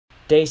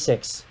Day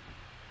 6,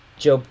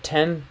 Job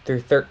 10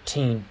 through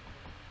 13.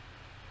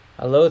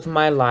 I loathe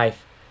my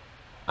life.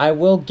 I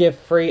will give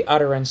free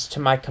utterance to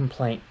my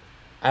complaint.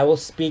 I will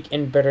speak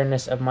in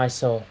bitterness of my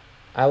soul.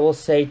 I will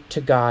say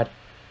to God,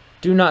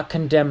 do not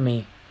condemn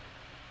me.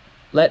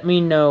 Let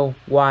me know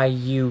why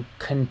you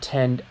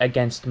contend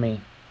against me.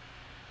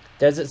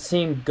 Does it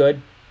seem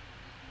good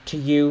to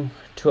you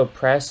to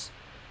oppress,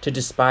 to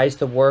despise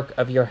the work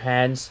of your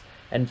hands,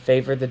 and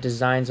favor the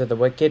designs of the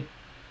wicked?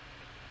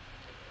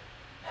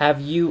 Have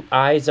you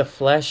eyes of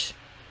flesh?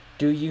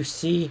 Do you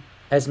see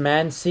as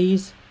man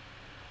sees?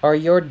 Are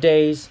your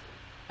days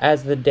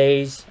as the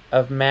days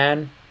of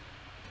man,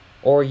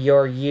 or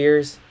your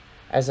years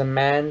as a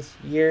man's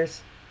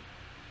years?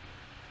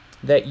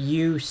 That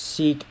you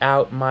seek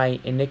out my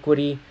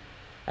iniquity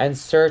and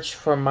search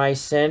for my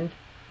sin?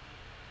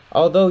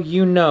 Although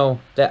you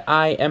know that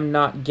I am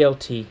not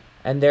guilty,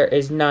 and there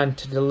is none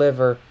to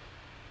deliver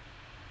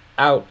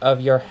out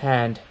of your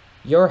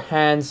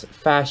hands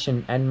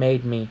fashioned and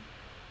made me,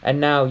 and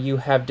now you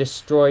have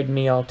destroyed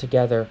me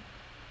altogether.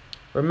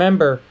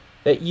 Remember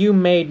that you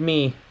made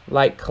me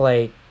like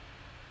clay,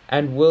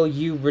 and will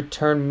you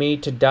return me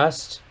to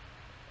dust?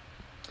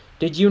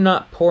 Did you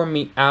not pour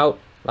me out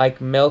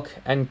like milk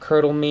and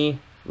curdle me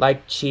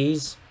like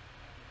cheese?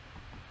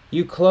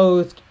 You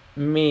clothed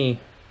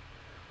me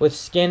with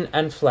skin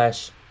and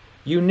flesh.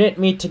 You knit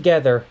me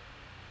together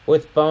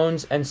with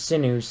bones and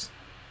sinews.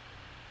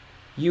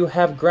 You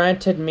have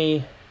granted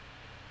me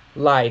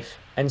life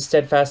and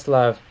steadfast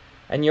love,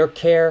 and your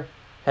care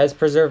has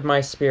preserved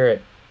my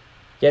spirit.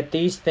 Yet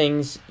these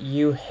things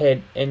you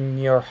hid in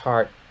your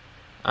heart.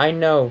 I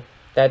know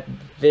that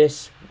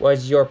this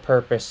was your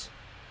purpose.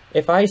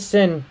 If I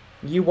sin,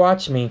 you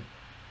watch me,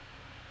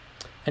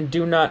 and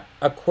do not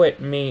acquit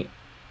me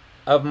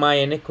of my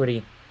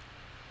iniquity.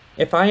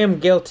 If I am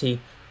guilty,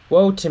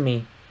 woe to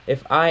me.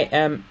 If I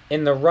am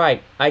in the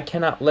right, I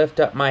cannot lift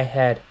up my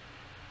head.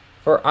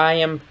 For I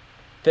am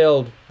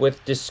filled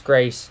with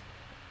disgrace,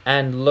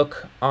 and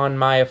look on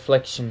my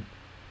affliction.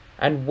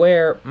 And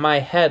were my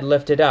head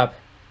lifted up,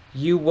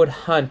 you would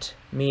hunt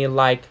me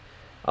like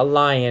a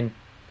lion,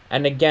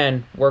 and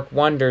again work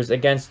wonders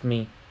against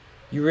me.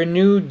 You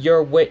renewed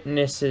your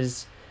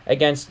witnesses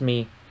against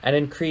me, and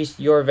increased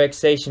your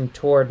vexation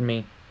toward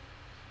me.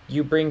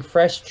 You bring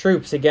fresh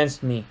troops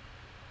against me.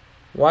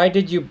 Why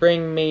did you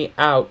bring me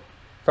out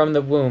from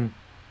the womb?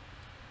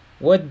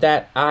 Would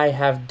that I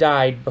have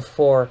died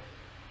before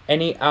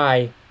any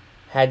eye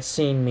had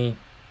seen me,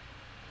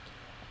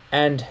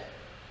 and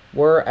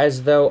were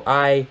as though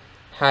I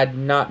had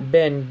not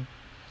been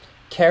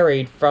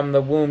carried from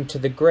the womb to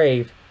the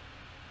grave.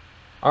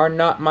 Are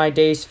not my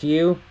days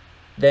few?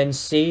 Then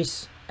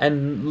cease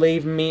and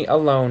leave me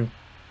alone,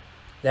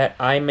 that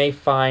I may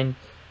find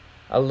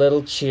a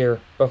little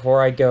cheer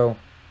before I go.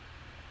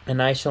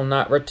 And I shall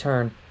not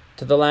return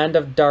to the land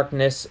of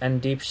darkness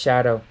and deep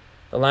shadow,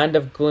 the land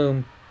of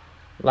gloom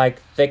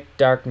like thick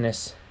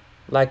darkness,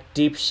 like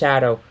deep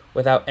shadow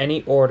without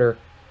any order,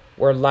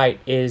 where light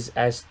is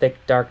as thick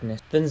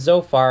darkness. Then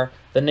Zophar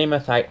the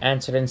Naamathite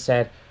answered and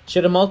said,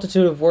 should a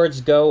multitude of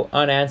words go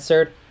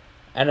unanswered,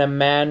 and a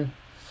man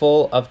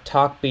full of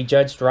talk be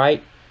judged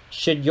right?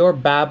 Should your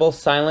babble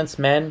silence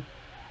men?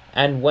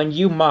 And when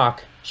you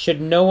mock,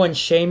 should no one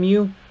shame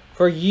you?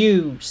 For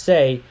you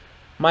say,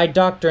 my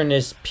doctrine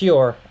is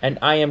pure, and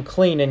I am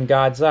clean in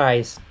God's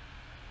eyes.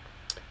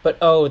 But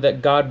oh,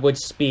 that God would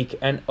speak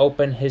and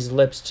open his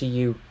lips to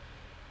you,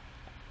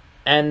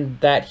 and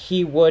that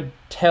he would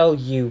tell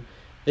you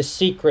the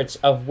secrets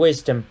of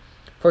wisdom,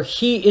 for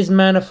he is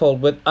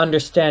manifold with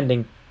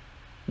understanding.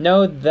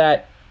 Know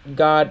that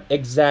God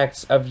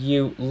exacts of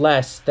you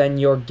less than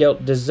your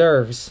guilt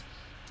deserves.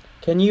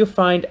 Can you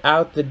find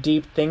out the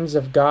deep things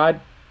of God?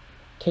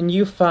 Can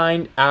you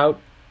find out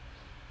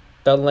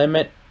the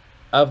limit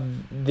of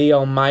the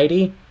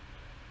Almighty?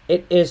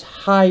 It is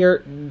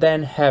higher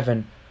than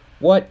heaven.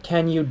 What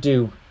can you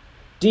do?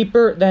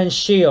 Deeper than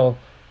Sheol.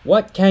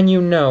 What can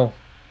you know?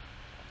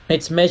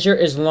 Its measure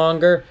is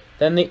longer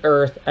than the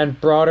earth and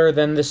broader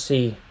than the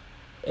sea.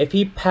 If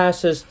he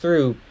passes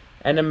through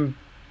and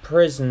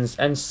imprisons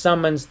and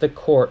summons the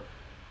court,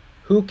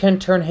 who can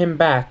turn him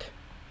back?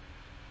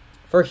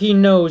 For he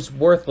knows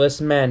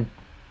worthless men.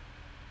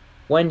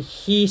 When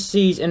he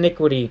sees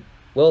iniquity,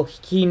 will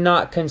he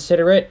not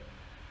consider it?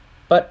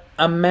 But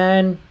a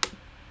man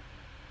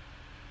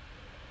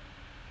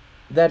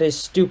that is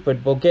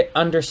stupid will get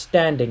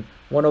understanding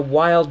when a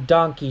wild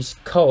donkey's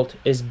colt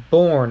is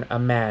born a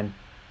man.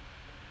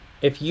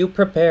 If you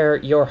prepare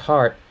your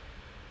heart,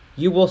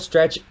 you will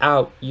stretch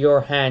out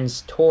your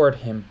hands toward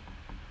him.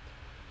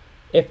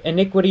 If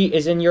iniquity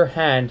is in your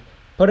hand,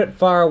 put it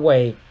far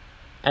away,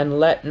 and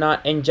let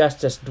not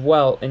injustice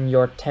dwell in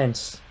your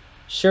tents.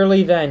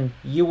 Surely then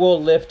you will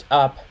lift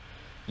up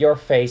your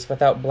face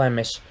without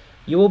blemish.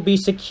 You will be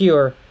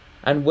secure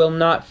and will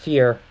not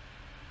fear.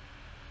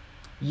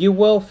 You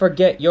will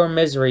forget your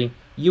misery.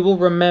 You will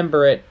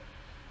remember it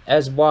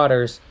as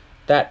waters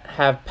that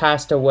have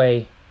passed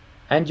away,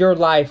 and your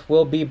life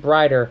will be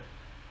brighter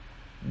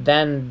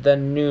than the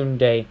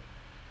noonday.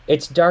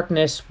 Its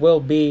darkness will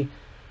be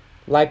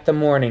like the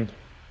morning,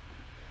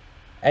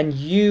 and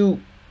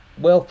you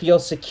will feel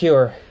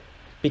secure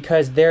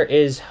because there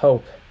is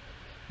hope.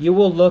 You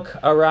will look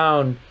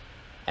around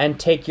and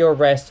take your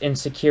rest in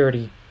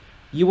security.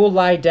 You will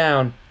lie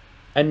down,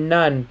 and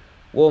none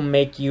will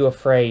make you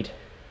afraid.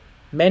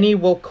 Many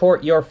will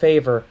court your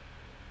favor,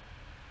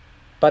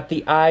 but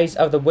the eyes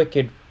of the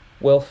wicked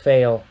will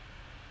fail.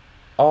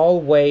 All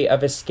way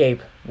of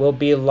escape will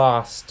be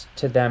lost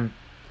to them,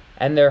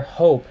 and their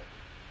hope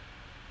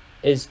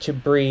is to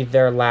breathe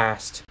their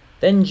last.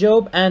 Then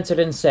Job answered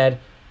and said,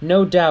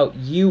 No doubt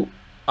you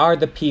are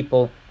the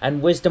people,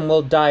 and wisdom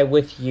will die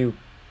with you.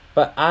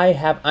 But I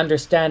have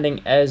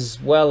understanding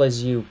as well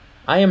as you.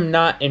 I am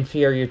not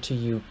inferior to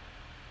you.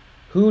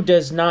 Who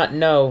does not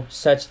know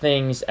such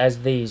things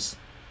as these?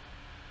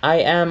 I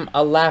am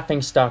a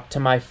laughingstock to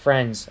my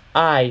friends.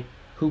 I,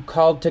 who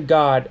called to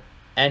God,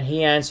 and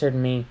he answered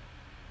me.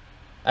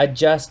 A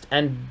just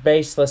and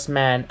baseless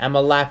man, am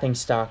a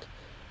laughingstock.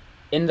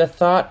 In the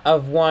thought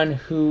of one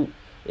who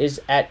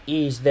is at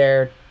ease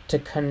there to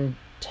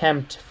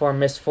contempt for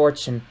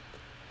misfortune.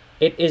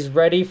 It is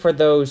ready for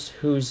those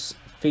whose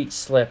feet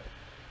slip.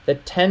 The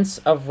tents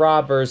of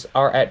robbers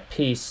are at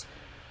peace,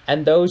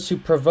 and those who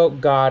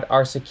provoke God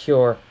are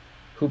secure,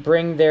 who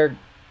bring their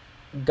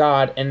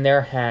God in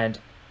their hand.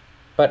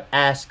 But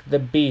ask the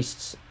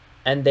beasts,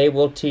 and they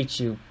will teach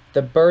you,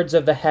 the birds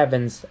of the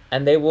heavens,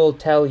 and they will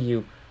tell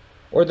you,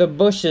 or the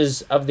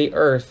bushes of the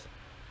earth,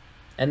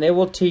 and they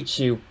will teach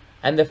you,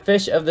 and the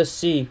fish of the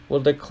sea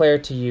will declare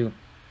to you.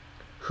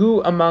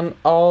 Who among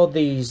all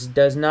these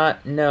does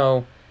not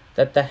know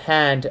that the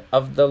hand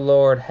of the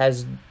Lord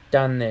has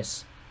done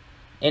this?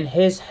 In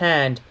his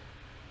hand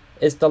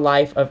is the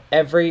life of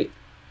every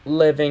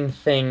living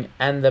thing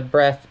and the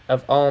breath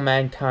of all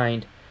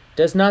mankind.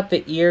 Does not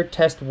the ear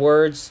test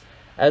words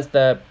as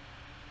the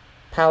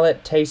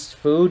palate tastes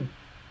food?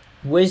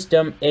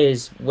 Wisdom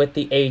is with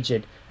the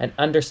aged, and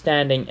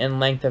understanding in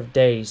length of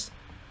days.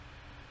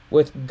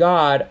 With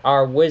God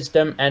are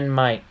wisdom and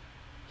might.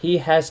 He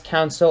has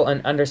counsel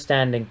and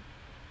understanding.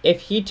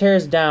 If he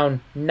tears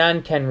down,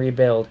 none can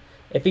rebuild.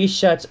 If he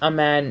shuts a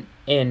man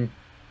in,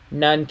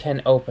 none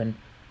can open.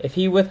 If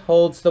he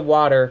withholds the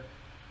water,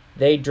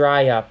 they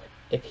dry up.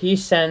 If he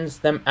sends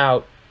them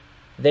out,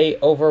 they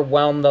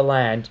overwhelm the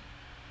land.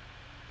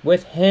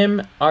 With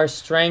him are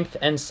strength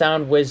and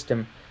sound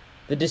wisdom.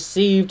 The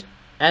deceived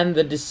and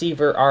the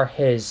deceiver are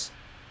his.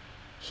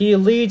 He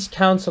leads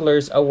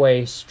counselors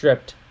away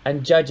stripped,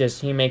 and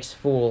judges he makes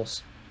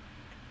fools.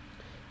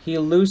 He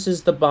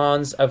looses the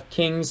bonds of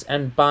kings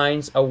and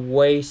binds a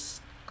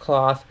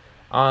waistcloth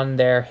on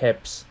their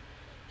hips.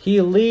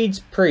 He leads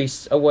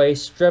priests away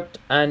stripped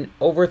and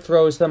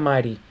overthrows the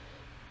mighty.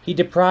 He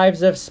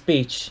deprives of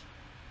speech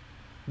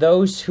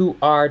those who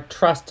are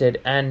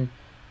trusted and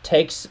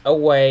takes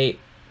away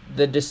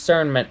the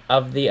discernment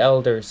of the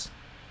elders.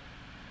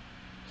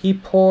 He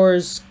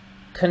pours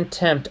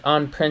contempt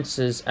on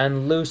princes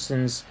and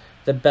loosens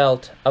the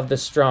belt of the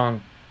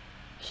strong.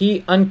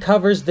 He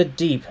uncovers the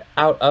deep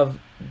out of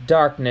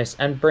darkness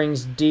and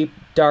brings deep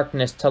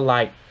darkness to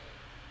light.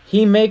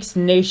 He makes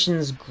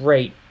nations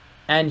great,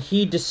 and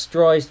he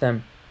destroys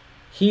them.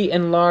 He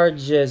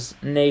enlarges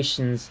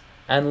nations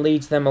and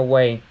leads them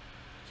away.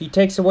 He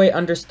takes away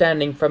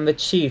understanding from the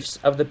chiefs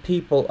of the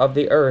people of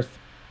the earth,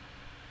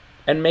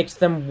 and makes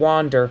them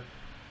wander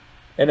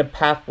in a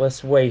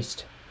pathless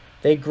waste.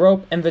 They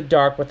grope in the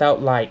dark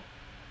without light,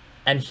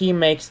 and he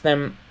makes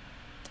them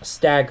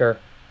stagger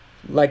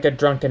like a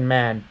drunken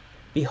man.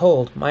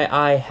 Behold, my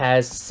eye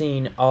has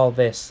seen all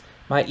this.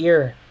 My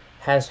ear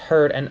has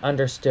heard and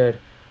understood.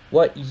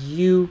 What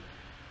you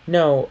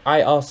know,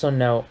 I also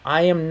know.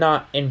 I am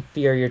not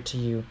inferior to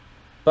you,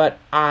 but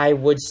I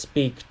would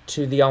speak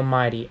to the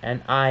Almighty,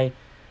 and I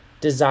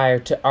desire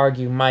to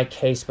argue my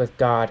case with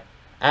God.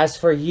 As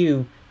for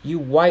you, you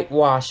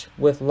whitewash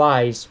with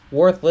lies.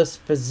 Worthless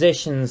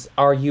physicians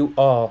are you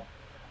all.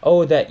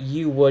 Oh, that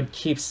you would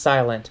keep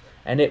silent,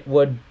 and it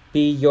would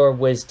be your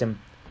wisdom.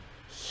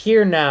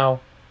 Hear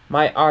now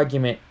my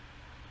argument,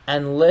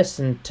 and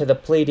listen to the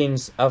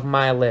pleadings of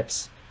my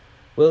lips.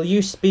 Will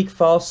you speak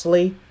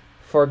falsely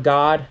for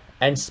God,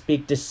 and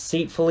speak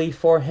deceitfully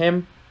for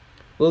him?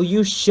 Will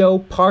you show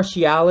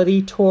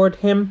partiality toward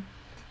him?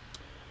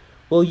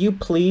 Will you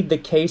plead the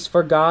case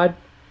for God?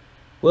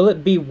 Will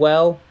it be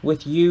well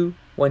with you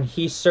when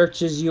he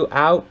searches you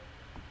out?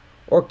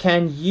 Or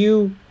can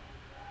you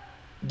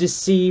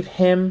deceive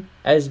him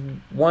as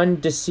one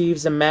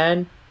deceives a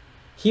man?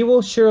 He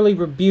will surely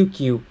rebuke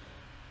you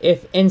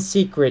if in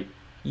secret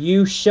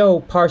you show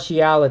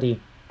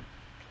partiality.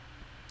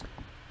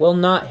 Will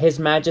not his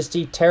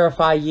majesty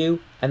terrify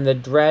you, and the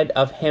dread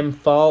of him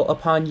fall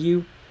upon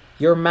you?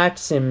 Your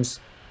maxims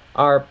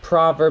are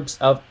proverbs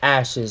of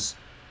ashes.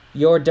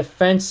 Your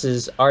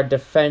defenses are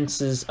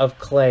defenses of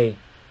clay.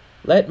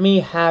 Let me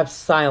have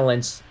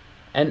silence,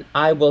 and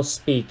I will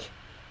speak,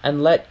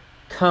 and let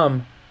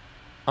come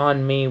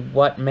on me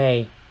what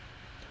may.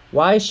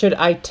 Why should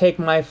I take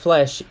my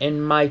flesh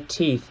in my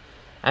teeth,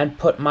 and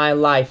put my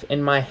life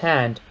in my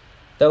hand?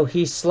 Though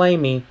he slay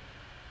me,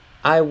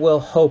 I will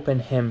hope in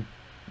him.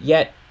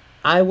 Yet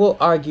I will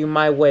argue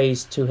my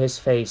ways to his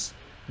face.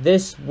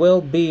 This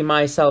will be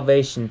my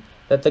salvation,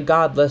 that the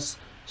godless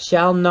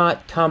shall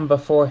not come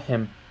before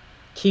him.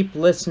 Keep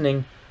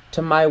listening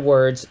to my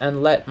words,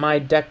 and let my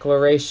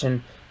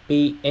declaration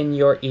be in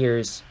your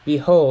ears.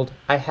 Behold,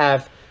 I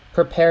have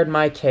prepared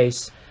my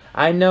case.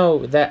 I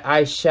know that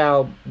I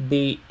shall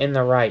be in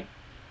the right.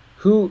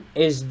 Who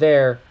is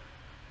there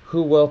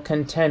who will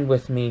contend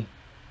with me?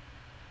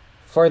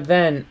 For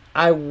then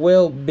I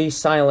will be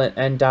silent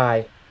and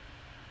die.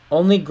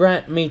 Only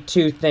grant me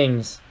two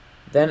things,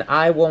 then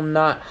I will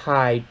not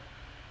hide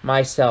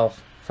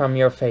myself from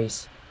your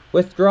face.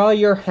 Withdraw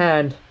your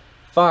hand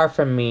far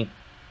from me,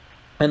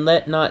 and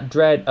let not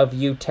dread of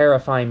you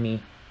terrify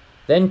me.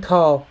 Then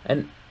call,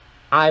 and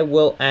I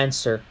will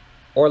answer,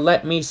 or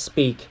let me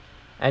speak,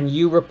 and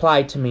you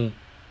reply to me.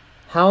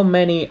 How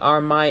many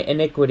are my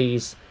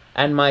iniquities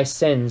and my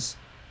sins?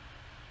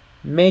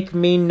 Make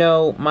me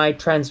know my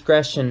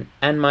transgression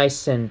and my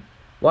sin.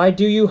 Why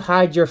do you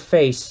hide your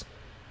face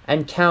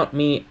and count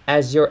me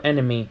as your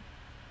enemy?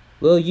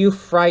 Will you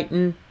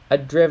frighten a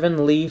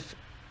driven leaf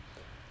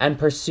and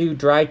pursue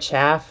dry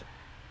chaff?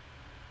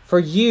 For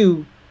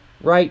you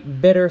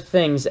write bitter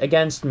things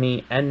against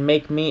me and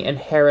make me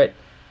inherit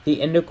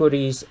the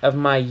iniquities of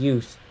my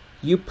youth.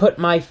 You put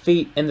my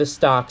feet in the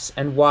stocks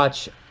and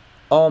watch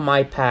all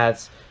my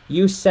paths.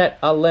 You set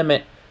a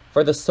limit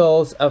for the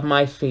soles of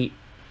my feet.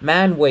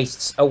 Man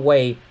wastes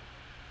away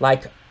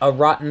like a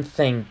rotten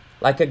thing,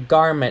 like a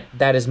garment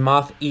that is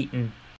moth-eaten.